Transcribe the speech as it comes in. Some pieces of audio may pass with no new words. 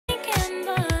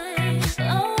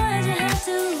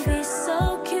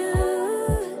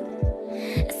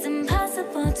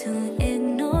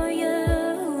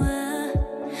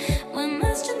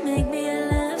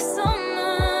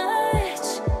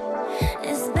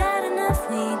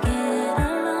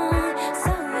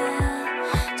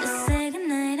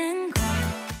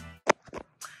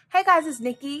guys, it's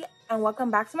Nikki and welcome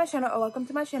back to my channel, or welcome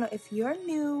to my channel if you're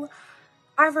new.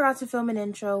 I forgot to film an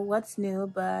intro. What's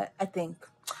new? But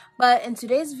in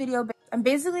today's video, I'm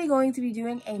basically going to be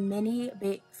doing a mini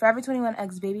Forever 21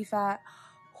 X Baby Phat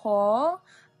haul.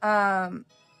 I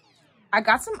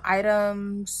got some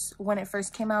items when it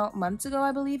first came out months ago,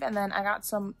 I believe, and then I got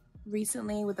some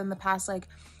recently within the past like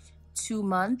 2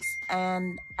 months,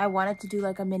 and I wanted to do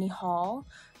like a mini haul.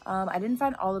 I didn't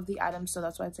find all of the items, so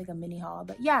that's why it's like a mini haul.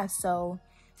 But yeah, so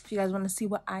if you guys want to see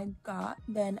what I got,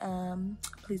 then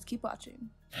please keep watching.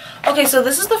 Okay, so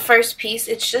this is the first piece.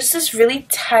 It's just this really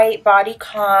tight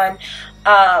bodycon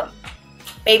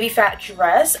Baby Phat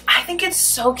dress. I think it's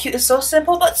so cute. It's so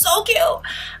simple but so cute.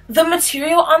 The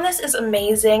material on this is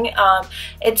amazing.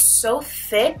 It's so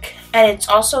thick and it's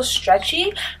also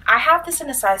stretchy. I have this in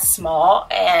a size small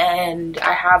and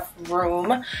I have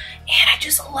room, and I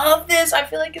just love this. I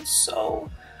feel like it's so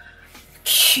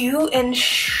cute and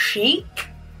chic,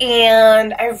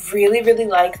 and I really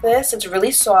like this. It's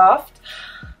really soft.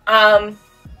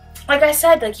 Like I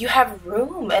said, like you have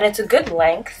room and it's a good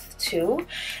length too.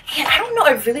 And I don't know,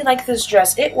 I really like this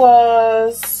dress. It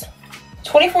was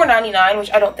 $24.99,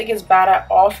 which I don't think is bad at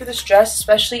all for this dress,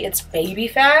 especially it's Baby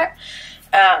Phat.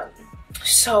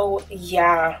 So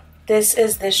yeah, this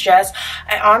is this dress.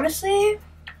 I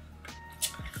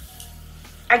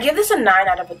give this a 9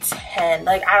 out of a 10.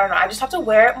 Like, I don't know, I just have to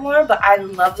wear it more, but I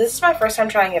love this. This is my first time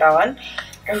trying it on.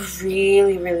 I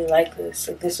really like this.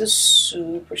 Like, this is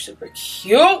super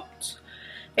cute.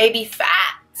 Baby Phat,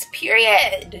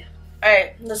 period.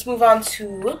 Alright, let's move on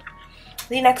to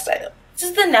the next item. This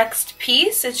is the next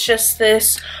piece. It's just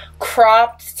this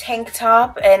cropped tank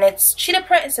top, and it's cheetah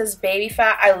print. It says Baby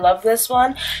Phat. I love this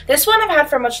one. This one I've had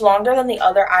for much longer than the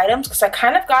other items, because I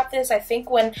kind of got this, I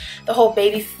think, when the whole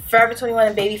Forever 21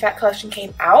 and Baby Phat collection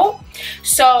came out.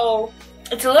 So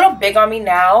it's a little big on me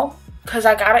now, because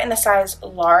I got it in a size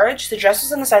large. The dress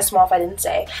was in a size small, if I didn't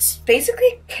say. It's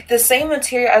basically the same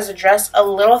material as the dress, a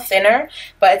little thinner,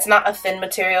 but it's not a thin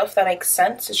material, if that makes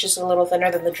sense. It's just a little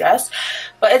thinner than the dress.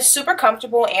 But it's super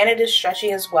comfortable, and it is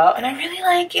stretchy as well. And I really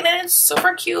like it, and it's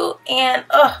super cute. And,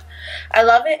 I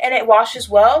love it. And it washes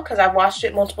well, because I've washed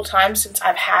it multiple times since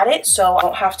I've had it. So I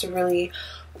don't have to really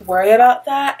worry about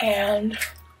that. And,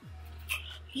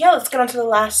 yeah, let's get on to the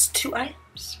last 2 items.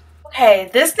 Okay,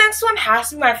 this next one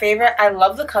has to be my favorite. I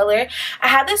love the color. I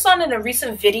had this on in a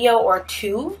recent video or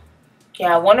 2.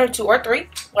 Yeah, 1 or 2 or 3,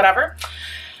 whatever.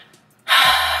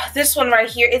 This one right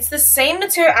here, it's the same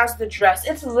material as the dress.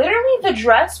 It's literally the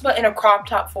dress, but in a crop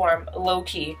top form,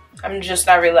 low-key. I'm just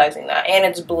not realizing that. And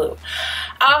it's blue.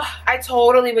 I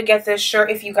totally would get this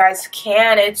shirt if you guys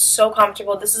can. It's so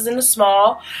comfortable. This is in a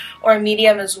small or a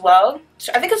medium as well.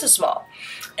 So I think it's a small.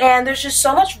 And there's just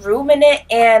so much room in it,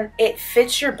 and it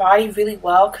fits your body really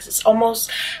well, because it's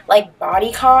almost like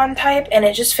bodycon type, and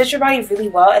it just fits your body really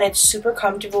well, and it's super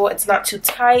comfortable. It's not too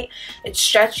tight, it's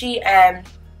stretchy, and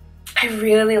I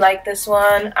really like this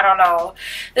one. I don't know,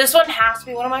 this one has to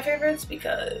be one of my favorites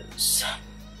because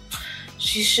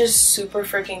she's just super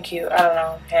freaking cute. I don't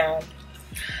know, man.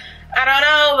 I don't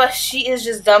know, but she is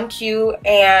just dumb cute.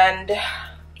 And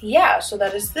yeah, so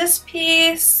that is this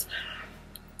piece.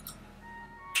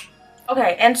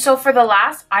 Okay, and so for the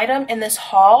last item in this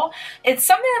haul, it's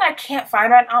something that I can't find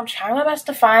right now. I'm trying my best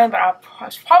to find, but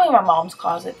it's probably in my mom's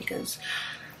closet because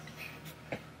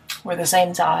we're the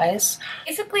same size.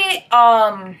 Basically,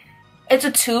 it's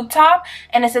a tube top,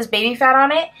 and it says Baby Phat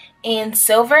on it. In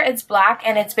silver, it's black,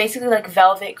 and it's basically like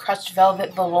velvet, crushed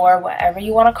velvet, velour, whatever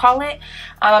you want to call it.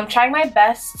 I'm trying my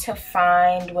best to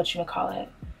find,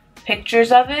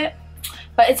 pictures of it.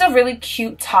 But it's a really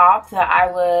cute top that I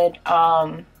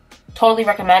would, totally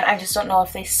recommend. I just don't know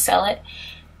if they sell it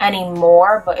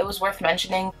anymore, but it was worth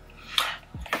mentioning.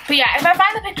 But yeah, if I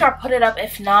find the picture, I'll put it up.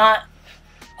 If not,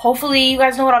 hopefully you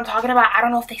guys know what I'm talking about. I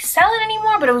don't know if they sell it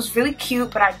anymore, but it was really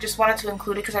cute, but I just wanted to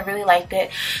include it because I really liked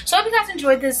it. So I hope you guys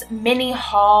enjoyed this mini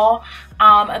haul.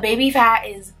 Baby Phat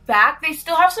is back. They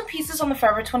still have some pieces on the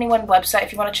Forever 21 website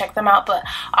if you want to check them out, but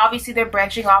obviously they're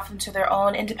branching off into their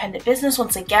own independent business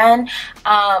once again.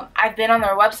 I've been on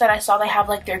their website. I saw they have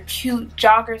like their cute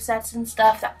jogger sets and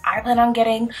stuff that I plan on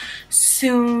getting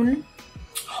soon,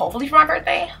 hopefully for my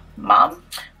birthday, Mom.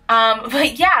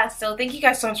 But yeah, so thank you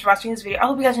guys so much for watching this video. I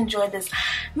hope you guys enjoyed this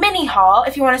mini haul.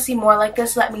 If you want to see more like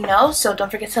this, let me know. So don't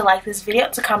forget to like this video,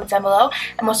 to comment down below,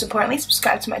 and most importantly,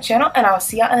 subscribe to my channel, and I will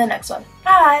see y'all in the next one.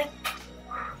 Bye!